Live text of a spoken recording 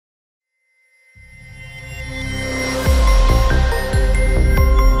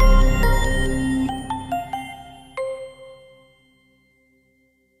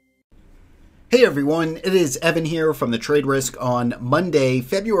Hey everyone, it is Evan here from the Trade Risk on Monday,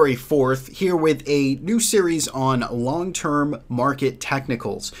 February 4th, here with a new series on long-term market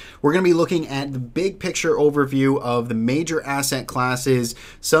technicals. We're going to be looking at the big picture overview of the major asset classes,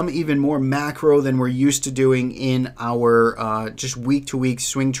 some even more macro than we're used to doing in our just week-to-week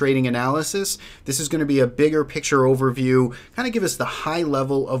swing trading analysis. This is going to be a bigger picture overview, kind of give us the high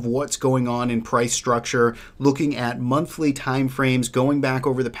level of what's going on in price structure, looking at monthly time frames going back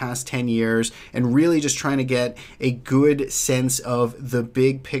over the past 10 years, and really just trying to get a good sense of the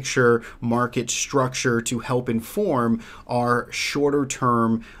big picture market structure to help inform our shorter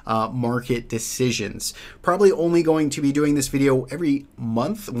term market decisions. Probably only going to be doing this video every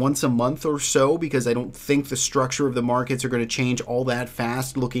month, once a month or so, because I don't think the structure of the markets are going to change all that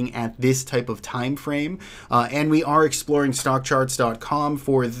fast looking at this type of time frame. And we are exploring stockcharts.com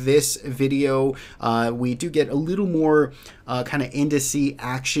for this video. We do get a little more kind of indice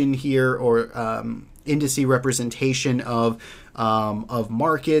action here, or indice representation of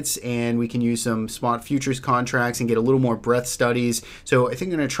markets, and we can use some spot futures contracts and get a little more breadth studies. So I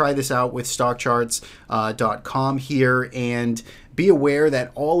think I'm going to try this out with stockcharts.com here, and be aware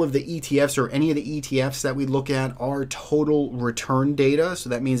that all of the ETFs or any of the ETFs that we look at are total return data. So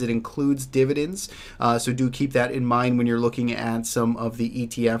that means it includes dividends. So do keep that in mind when you're looking at some of the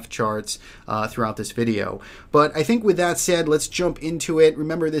ETF charts throughout this video. But I think with that said, let's jump into it.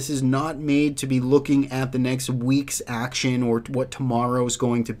 Remember, this is not made to be looking at the next week's action or what tomorrow is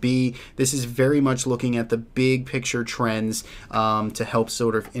going to be. This is very much looking at the big picture trends to help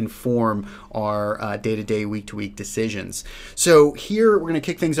sort of inform our day-to-day, week-to-week decisions. So here we're going to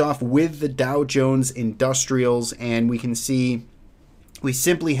kick things off with the Dow Jones Industrials, and we can see we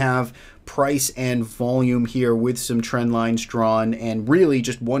simply have price and volume here with some trend lines drawn, and really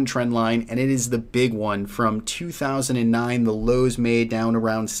just one trend line, and it is the big one from 2009, the lows made down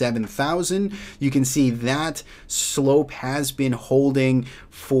around 7,000. You can see that slope has been holding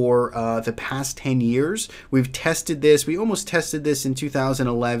for the past 10 years. We've tested this. We almost tested this in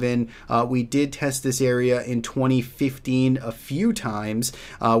 2011. We did test this area in 2015 a few times,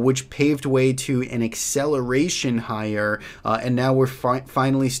 which paved way to an acceleration higher, and now we're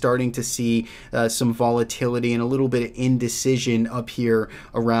finally starting to see some volatility and a little bit of indecision up here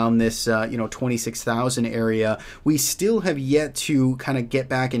around this 26,000 area. We still have yet to kind of get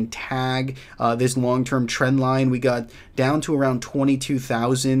back and tag this long-term trend line. We got down to around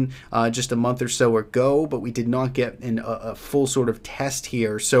 22,000 just a month or so ago, but we did not get a full sort of test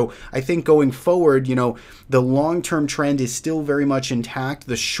here. So I think going forward, the long-term trend is still very much intact.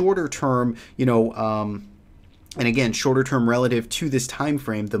 The shorter term, and again, shorter term relative to this time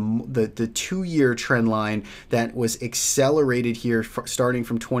frame, the 2-year trend line that was accelerated here starting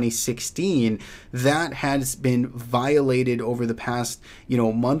from 2016, that has been violated over the past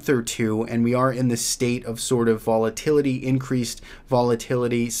month or two, and we are in the state of sort of volatility, increased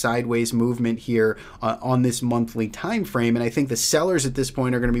volatility, sideways movement here on this monthly time frame. And I think the sellers at this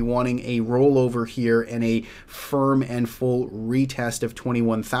point are going to be wanting a rollover here and a firm and full retest of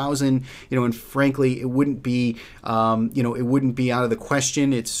 21,000. And frankly, it wouldn't be it wouldn't be out of the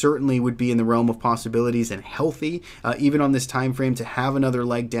question. It certainly would be in the realm of possibilities and healthy, even on this time frame, to have another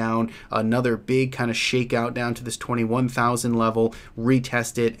leg down, another big kind of shakeout down to this 21,000 level,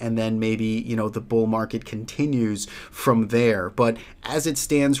 retest it, and then maybe the bull market continues from there. But as it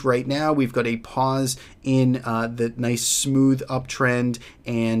stands right now, we've got a pause in the nice smooth uptrend,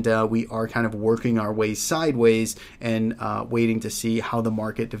 and we are kind of working our way sideways and waiting to see how the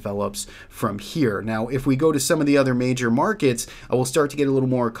market develops from here. Now, if we go to some of the other major markets, we'll start to get a little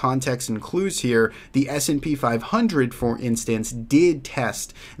more context and clues here. The S&P 500, for instance, did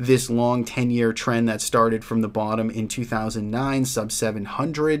test this long 10-year trend that started from the bottom in 2009, sub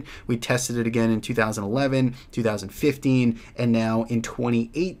 700. We tested it again in 2011, 2015, and now in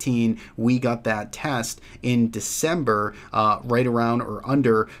 2018, we got that test in December, right around or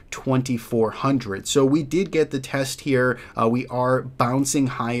under 2,400. So we did get the test here. We are bouncing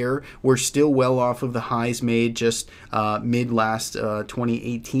higher. We're still well off of the highs made just mid last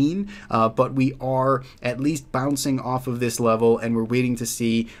 2018, but we are at least bouncing off of this level, and we're waiting to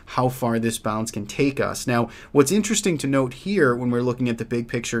see how far this bounce can take us. Now, what's interesting to note here when we're looking at the big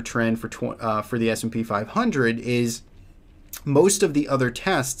picture trend for the S&P 500 is most of the other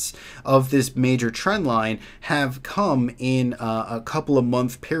tests of this major trend line have come in a couple of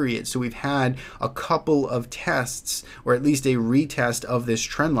month periods. So we've had a couple of tests, or at least a retest of this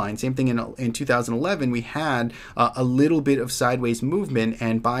trend line. Same thing in 2011, we had a little bit of sideways movement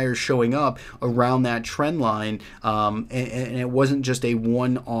and buyers showing up around that trend line, and it wasn't just a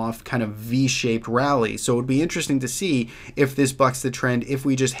one-off kind of V-shaped rally. So it would be interesting to see if this bucks the trend, if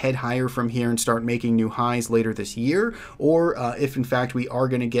we just head higher from here and start making new highs later this year, or if in fact we are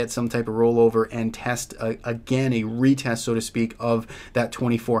going to get some type of rollover and test again a retest, so to speak, of that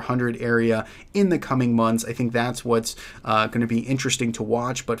 2400 area in the coming months. I think that's what's going to be interesting to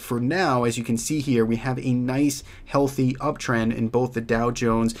watch. But for now, as you can see here, we have a nice healthy uptrend in both the Dow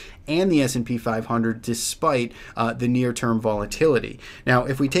Jones and the S&P 500 despite the near-term volatility. Now,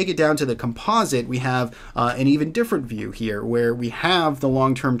 if we take it down to the composite, we have an even different view here, where we have the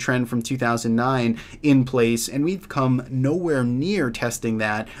long-term trend from 2009 in place, and we've come nowhere near testing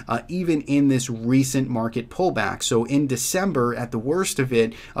that even in this recent market pullback. So in December, at the worst of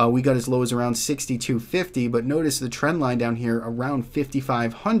it, we got as low as around 6250, but notice the trend line down here around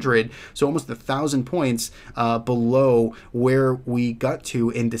 5500, so almost 1,000 points below where we got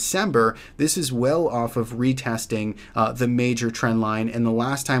to in December. This is well off of retesting the major trend line, and the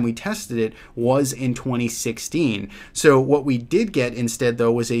last time we tested it was in 2016. So what we did get instead,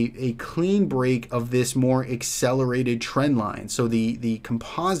 though, was a clean break of this more accelerated trend line. So the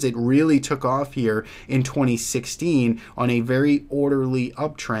composite really took off here in 2016 on a very orderly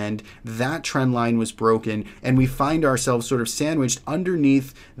uptrend. That trend line was broken, and we find ourselves sort of sandwiched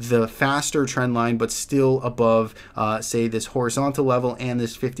underneath the faster trend line, but still above, say, this horizontal level and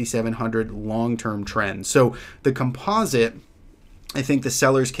this 5700 long-term trend. So the composite, I think the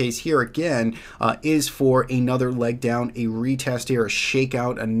seller's case here again is for another leg down, a retest here, a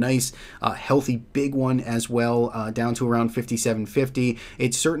shakeout, a nice healthy big one as well, down to around 5750.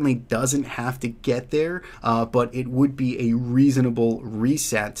 It certainly doesn't have to get there, but it would be a reasonable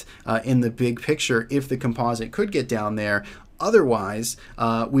reset in the big picture if the composite could get down there. Otherwise,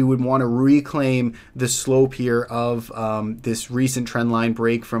 we would want to reclaim the slope here of this recent trend line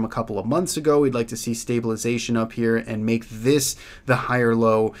break from a couple of months ago. We'd like to see stabilization up here and make this the higher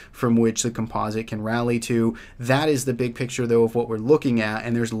low from which the composite can rally to. That is the big picture, though, of what we're looking at,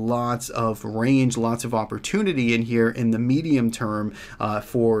 and there's lots of range, lots of opportunity in here in the medium term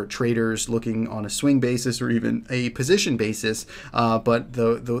for traders looking on a swing basis or even a position basis. But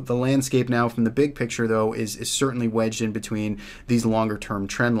the landscape now from the big picture, though, is certainly wedged in between these longer term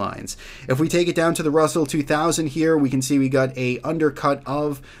trend lines. If we take it down to the Russell 2000 here, we can see we got a undercut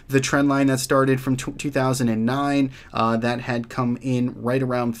of the trend line that started from 2009 that had come in right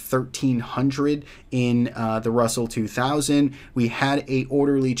around 1300 in the Russell 2000. We had a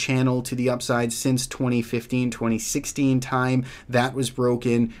orderly channel to the upside since 2015, 2016 time. That was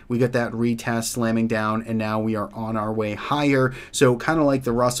broken. We got that retest slamming down, and now we are on our way higher. So kind of like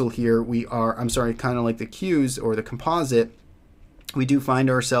the Russell here, kind of like the Qs or the composite, we do find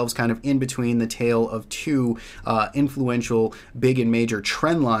ourselves kind of in between the tail of two influential big and major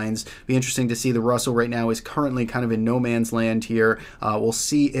trend lines. Be interesting to see. The Russell right now is currently kind of in no man's land here. We'll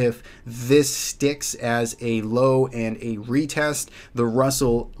see if this sticks as a low and a retest. The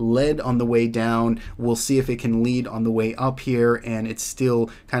Russell led on the way down. We'll see if it can lead on the way up here, and it's still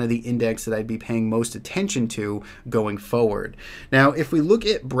kind of the index that I'd be paying most attention to going forward. Now, if we look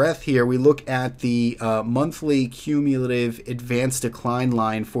at breadth here, we look at the monthly cumulative advanced decline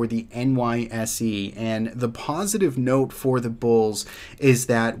line for the NYSE, and the positive note for the bulls is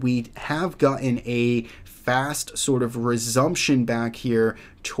that we have gotten a fast sort of resumption back here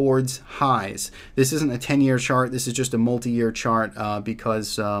towards highs. This isn't a 10-year chart. This is just a multi-year chart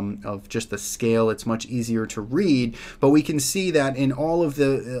because of just the scale. It's much easier to read, but we can see that in all of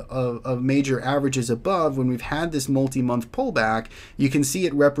the of major averages above, when we've had this multi-month pullback, you can see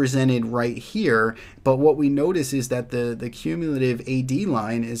it represented right here. But what we notice is that the cumulative AD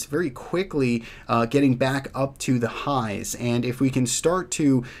line is very quickly getting back up to the highs. And if we can start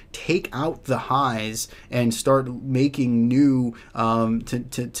to take out the highs and start making new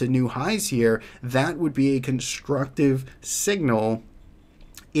to new highs here, that would be a constructive signal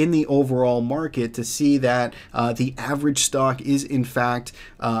in the overall market to see that the average stock is in fact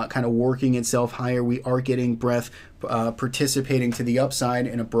kind of working itself higher. We are getting breadth participating to the upside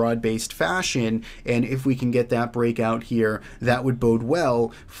in a broad-based fashion. And if we can get that breakout here, that would bode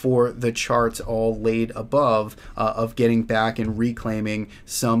well for the charts all laid above of getting back and reclaiming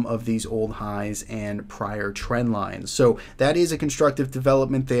some of these old highs and prior trend lines. So that is a constructive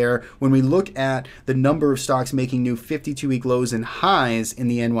development there. When we look at the number of stocks making new 52-week lows and highs in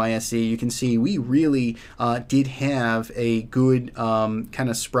the NYSE, you can see we really did have a good kind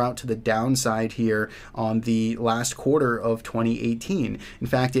of sprout to the downside here on the last quarter of 2018. In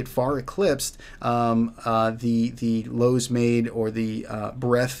fact, it far eclipsed the lows made, or the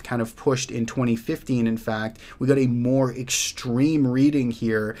breadth kind of pushed in 2015. In fact, we got a more extreme reading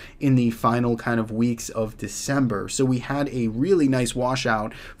here in the final kind of weeks of December. So we had a really nice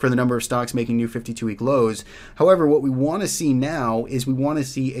washout for the number of stocks making new 52-week lows. However, what we want to see now is we want to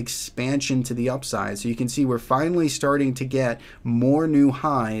see expansion to the upside. So you can see we're finally starting to get more new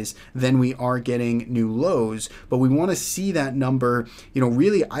highs than we are getting new lows, but we want to see that number,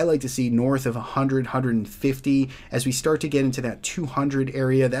 really I like to see north of 100, 150. As we start to get into that 200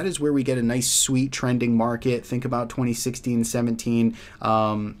 area, that is where we get a nice sweet trending market. Think about 2016, 17.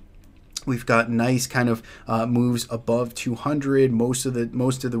 We've got nice kind of moves above 200, most of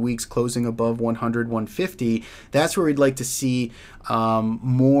the weeks closing above 100, 150. That's where we'd like to see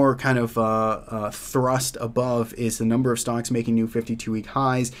more kind of thrust above, is the number of stocks making new 52-week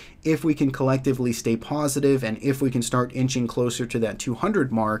highs. If we can collectively stay positive, and if we can start inching closer to that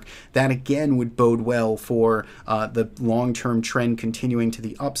 200 mark, that again would bode well for the long-term trend continuing to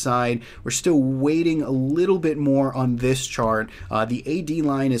the upside. We're still waiting a little bit more on this chart. The AD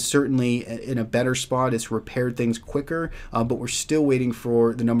line is certainly in a better spot. It's repaired things quicker, but we're still waiting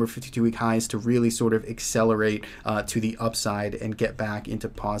for the number of 52-week highs to really sort of accelerate to the upside and get back into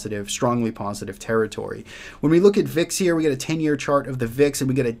positive, strongly positive territory. When we look at VIX here, we get a 10-year chart of the VIX, and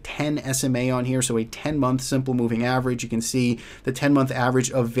we get a 10 SMA on here, so a 10-month simple moving average. You can see the 10-month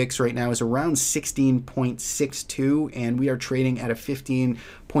average of VIX right now is around 16.62, and we are trading at a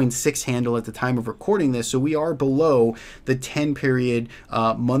 15.6 handle at the time of recording this, so we are below the 10-period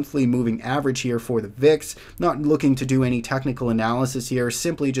monthly moving average here for the VIX. Not looking to do any technical analysis here,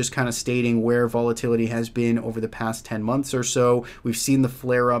 simply just kind of stating where volatility has been over the past 10 months or so. We've seen the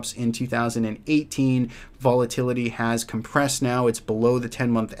flare-ups in 2018. Volatility has compressed now. It's below the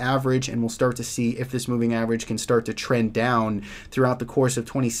 10-month average, and we'll start to see if this moving average can start to trend down throughout the course of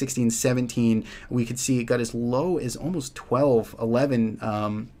 2016-17. We could see it got as low as almost 12,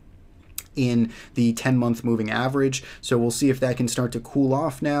 11 in the 10-month moving average. So we'll see if that can start to cool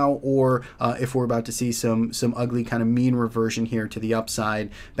off now, or if we're about to see some ugly kind of mean reversion here to the upside.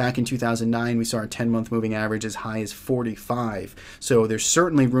 Back in 2009, we saw our 10-month moving average as high as 45. So there's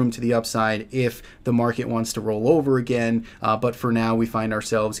certainly room to the upside if the market wants to roll over again. But for now, we find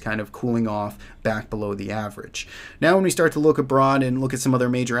ourselves kind of cooling off back below the average. Now, when we start to look abroad and look at some other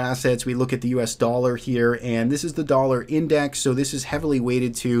major assets, we look at the US dollar here, and this is the dollar index. So this is heavily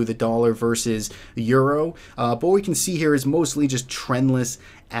weighted to the dollar versus the euro. But what we can see here is mostly just trendless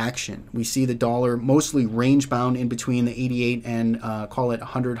action. We see the dollar mostly range bound in between the 88 and call it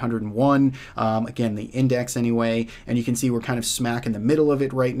 100, 101. Again, the index anyway. And you can see we're kind of smack in the middle of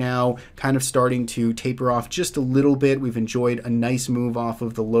it right now, kind of starting to taper off just a little bit. We've enjoyed a nice move off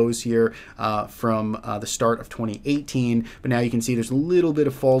of the lows here from the start of 2018. But now you can see there's a little bit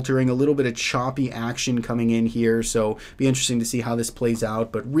of faltering, a little bit of choppy action coming in here. So be interesting to see how this plays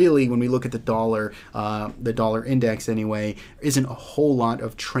out. But really, when we look at the dollar index anyway, isn't a whole lot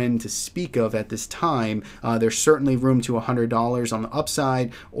of trend to speak of at this time. There's certainly room to $100 on the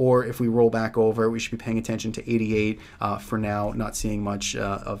upside, or if we roll back over, we should be paying attention to 88 for now, not seeing much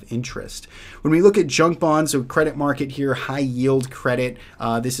of interest. When we look at junk bonds, so credit market here, high yield credit,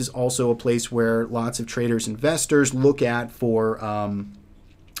 this is also a place where lots of traders, investors look at for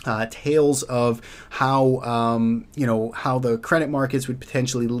tales of how how the credit markets would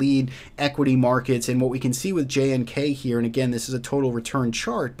potentially lead equity markets. And what we can see with JNK here, and again, this is a total return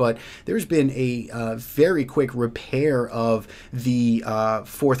chart, but there's been a very quick repair of the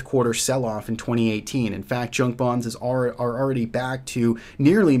fourth quarter sell-off in 2018. In fact, junk bonds are already back to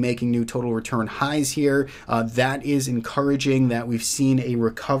nearly making new total return highs here. That is encouraging that we've seen a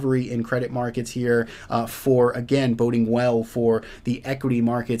recovery in credit markets here for, again, boding well for the equity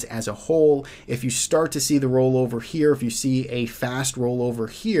market markets as a whole. If you start to see the rollover here, if you see a fast rollover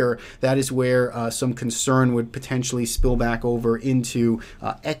here, that is where some concern would potentially spill back over into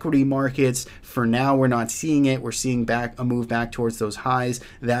equity markets. For now, we're not seeing it. We're seeing a move back towards those highs.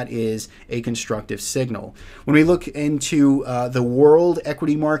 That is a constructive signal. When we look into the world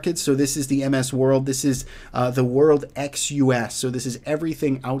equity markets, so this is the MSWORLD, this is the world ex-US, so this is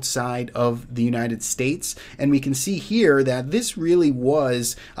everything outside of the United States, and we can see here that this really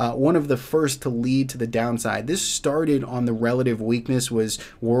was one of the first to lead to the downside. This started on the relative weakness, was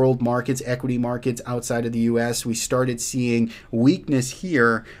world markets, equity markets outside of the US. We started seeing weakness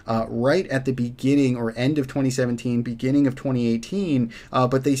here right at the beginning or end of 2017, beginning of 2018,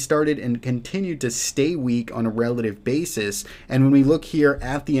 but they started and continued to stay weak on a relative basis. And when we look here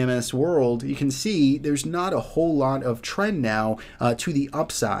at the MSWORLD, you can see there's not a whole lot of trend now to the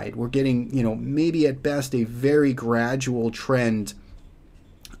upside. We're getting, maybe at best a very gradual trend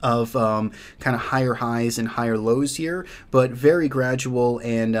of kind of higher highs and higher lows here, but very gradual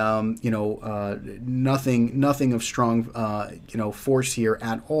and nothing of strong force here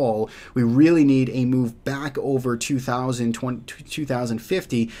at all. We really need a move back over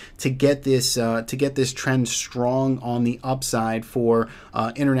 2050 to get this trend strong on the upside for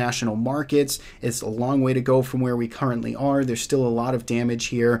international markets. It's a long way to go from where we currently are. There's still a lot of damage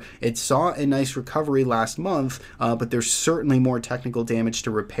here. It saw a nice recovery last month, but there's certainly more technical damage to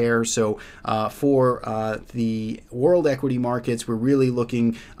repair. So for the world equity markets, we're really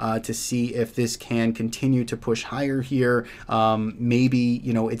looking to see if this can continue to push higher here. Maybe,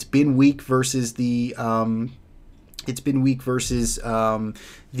 it's been weak versus the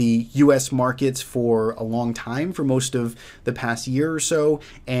the U.S. markets for a long time, for most of the past year or so,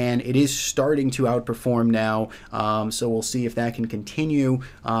 and it is starting to outperform now. So we'll see if that can continue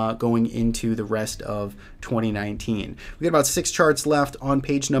going into the rest of 2019. We got about 6 charts left. On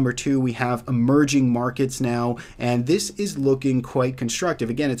page number 2, we have emerging markets now, and this is looking quite constructive.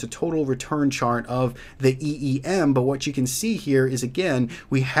 Again, it's a total return chart of the EEM, but what you can see here is, again,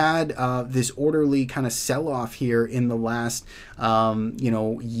 we had this orderly kind of sell-off here in the last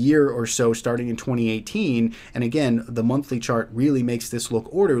year or so, starting in 2018. And again, the monthly chart really makes this look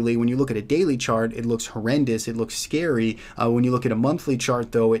orderly. When you look at a daily chart, it looks horrendous. It looks scary. When you look at a monthly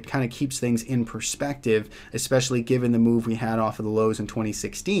chart, though, it kind of keeps things in perspective, especially given the move we had off of the lows in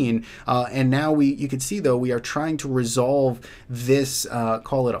 2016. And now you can see, though, we are trying to resolve this,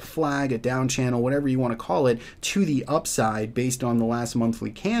 call it a flag, a down channel, whatever you want to call it, to the upside based on the last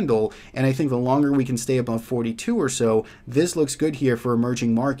monthly candle. And I think the longer we can stay above 42 or so, this looks good here for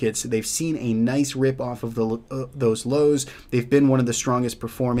emerging markets. They've seen a nice rip off of those lows. They've been one of the strongest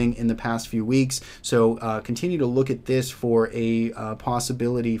performing in the past few weeks. So continue to look at this for a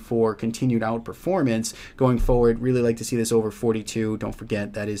possibility for continued outperformance going forward. Really like to see this over 42. Don't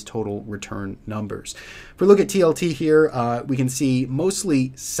forget, that is total return numbers. If we look at TLT here, we can see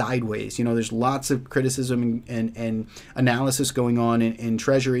mostly sideways. There's lots of criticism and analysis going on in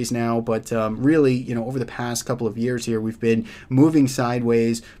treasuries now, but really, over the past couple of years here, we've been moving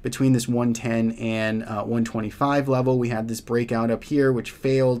sideways between this 110 and 125 level. We had this breakout up here, which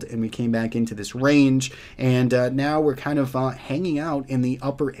failed, and we came back into this range. And now we're kind of hanging out in the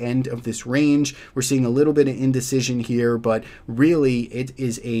upper end of this range. We're seeing a little bit of indecision here, but really it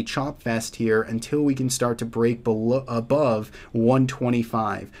is a chop fest here until we can start to break above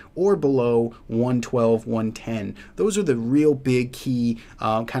 125 or below 112, 110. Those are the real big key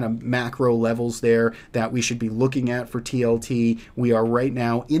kind of macro levels there that we should be looking at for TLT. We are right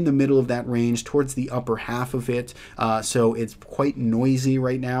now in the middle of that range, towards the upper half of it. So it's quite noisy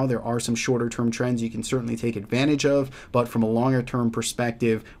right now. There are some shorter term trends you can certainly take advantage of, but from a longer term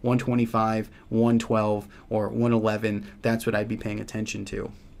perspective, 125, 112, or 111, that's what I'd be paying attention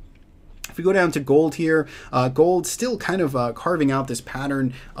to. If we go down to gold here, gold still kind of carving out this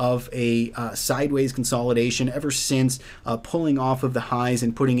pattern of a sideways consolidation ever since pulling off of the highs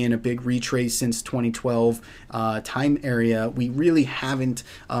and putting in a big retrace since 2012 time area. We really haven't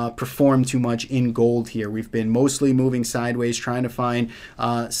performed too much in gold here. We've been mostly moving sideways, trying to find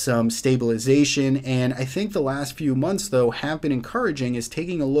some stabilization. And I think the last few months, though, have been encouraging, is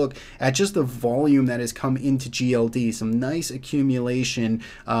taking a look at just the volume that has come into GLD. Some nice accumulation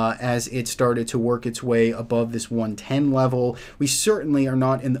as it started to work its way above this 110 level. We certainly are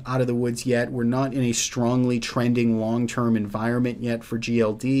not out of the woods yet. We're not in a strongly trending long-term environment yet for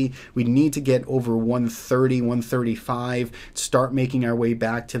GLD. We need to get over 130, 135, start making our way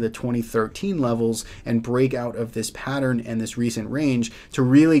back to the 2013 levels and break out of this pattern and this recent range to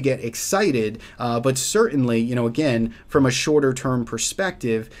really get excited. But certainly, you know, again, from a shorter term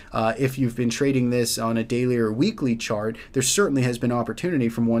perspective, if you've been trading this on a daily or weekly chart, there certainly has been opportunity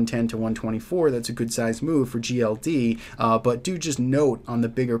from 110 to 124. That's a good size move for GLD. But do just note on the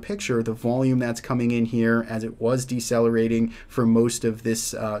bigger picture, the volume that's coming in here as it was decelerating for most of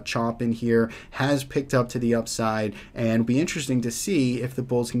this chop in here has picked up to the upside, and it'll be interesting to see if the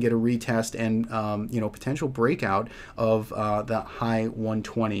bulls can get a retest and you know, potential breakout of the high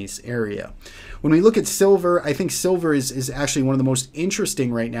 120s area. When we look at silver, I think silver is actually one of the most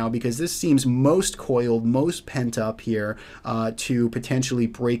interesting right now because this seems most coiled, most pent up here to potentially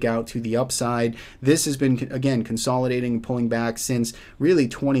break out to the upside. This has been, again, consolidating and pulling back since really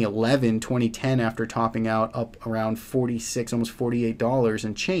 2011, 2010 after topping out up around 46, almost $48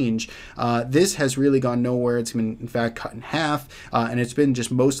 and change. This has really gone nowhere. It's been, in fact, cut in half, and it's been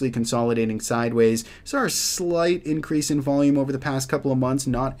just mostly consolidating sideways. So a slight increase in volume over the past couple of months,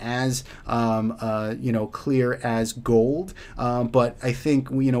 not as you know, clear as gold, but I think,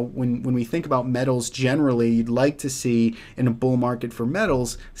 you know, when we think about metals generally, you'd like to see in a bull market for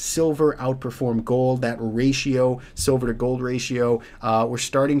metals, silver outperform gold. That ratio, silver to gold ratio, we're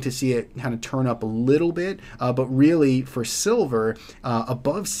starting to see it kind of turn up a little bit, but really for silver,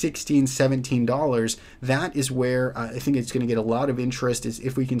 above $16, $17, that is where I think it's going to get a lot of interest, is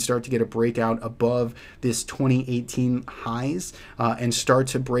if we can start to get a breakout above this 2018 highs and start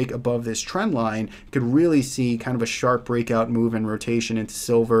to break above this trend line, could really see kind of a sharp breakout move and rotation into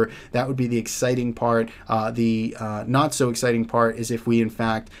silver. That would be the exciting part. The not so exciting part is if we in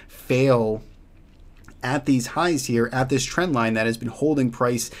fact fail at these highs here, at this trend line that has been holding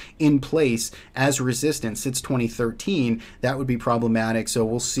price in place as resistance since 2013, that would be problematic. So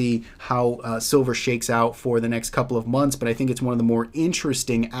we'll see how silver shakes out for the next couple of months, but I think it's one of the more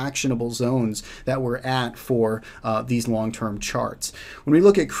interesting actionable zones that we're at for these long-term charts. When we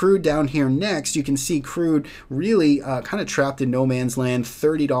look at crude down here next, you can see crude really kind of trapped in no man's land,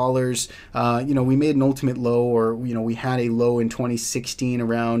 $30. You know, we made an ultimate low, or, you know, we had a low in 2016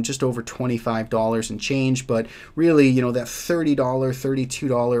 around just over $25 and change, but really, you know, that $30,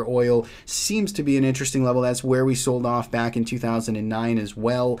 $32 oil seems to be an interesting level. That's where we sold off back in 2009 as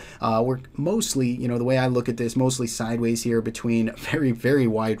well. We're mostly, you know, the way I look at this, mostly sideways here between a very, very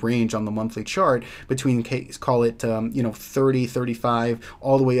wide range on the monthly chart between, call it, you know, 30, 35,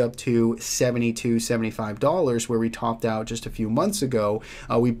 all the way up to $72, $75, where we topped out just a few months ago.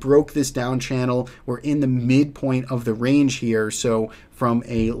 We broke this down channel. We're in the midpoint of the range here. So from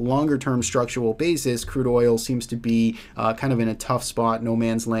a longer term structural basis, crude oil seems to be kind of in a tough spot, no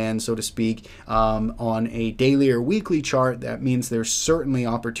man's land, so to speak. On a daily or weekly chart, that means there's certainly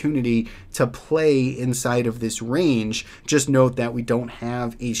opportunity to play inside of this range. Just note that we don't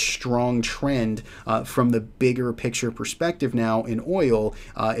have a strong trend from the bigger picture perspective now in oil.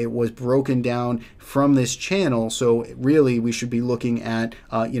 It was broken down from this channel, so really we should be looking at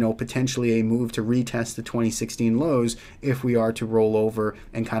you know, potentially a move to retest the 2016 lows if we are to roll over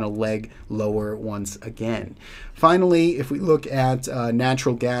and kind of leg lower once again. Finally, if we look at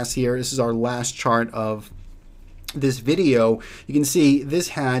natural gas here, this is our last chart of this video. You can see this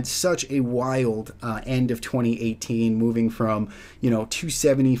had such a wild end of 2018, moving from, you know,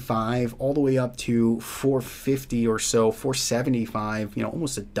 275 all the way up to 450 or so, 475, you know,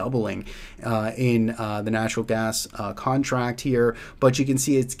 almost a doubling in the natural gas contract here. But you can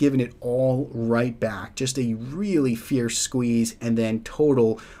see it's given it all right back, just a really fierce squeeze and then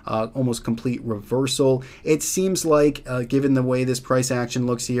total almost complete reversal. It seems like given the way this price action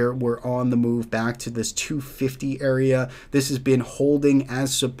looks here, we're on the move back to this 250 area. This has been holding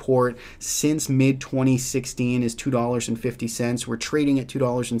as support since mid 2016 is $2.50. We're trading at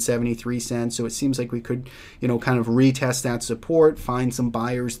 $2.73, so it seems like we could, you know, kind of retest that support, find some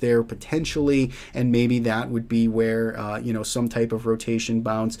buyers there potentially, and maybe that would be where you know, some type of rotation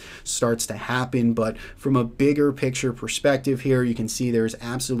bounce starts to happen. But from a bigger picture perspective here, you can see there's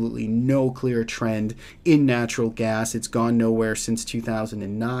absolutely no clear trend in natural gas. It's gone nowhere since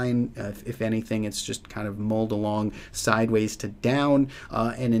 2009. If anything, it's just kind of mulled along long sideways to down,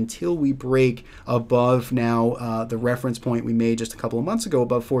 and until we break above now the reference point we made just a couple of months ago,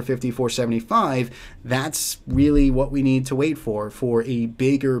 above 450, 475, that's really what we need to wait for a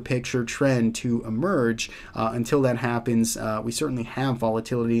bigger picture trend to emerge. Until that happens, we certainly have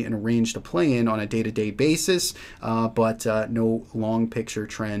volatility and a range to play in on a day-to-day basis, but no long picture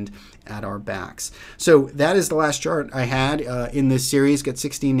trend at our backs. So that is the last chart I had in this series. Got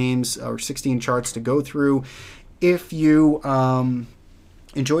 16 names or 16 charts to go through. If you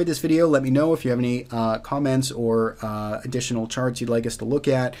enjoyed this video, let me know if you have any comments or additional charts you'd like us to look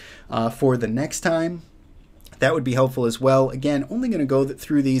at for the next time. That would be helpful as well. Again, only going to go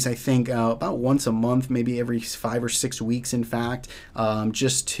through these, I think, about once a month, maybe every 5 or 6 weeks, in fact,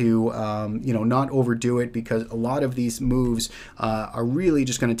 just to not overdo it, because a lot of these moves are really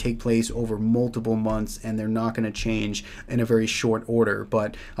just going to take place over multiple months, and they're not going to change in a very short order.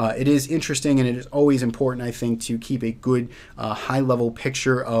 But it is interesting, and it is always important, I think, to keep a good high-level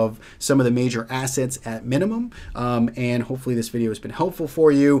picture of some of the major assets at minimum. And hopefully this video has been helpful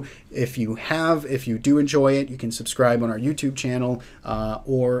for you. If you do enjoy it, you can subscribe on our YouTube channel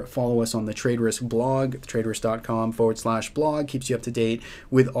or follow us on the Trade Risk blog. TradeRisk.com/blog keeps you up to date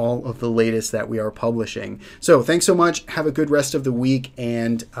with all of the latest that we are publishing. So thanks so much. Have a good rest of the week,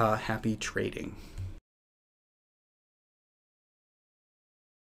 and happy trading.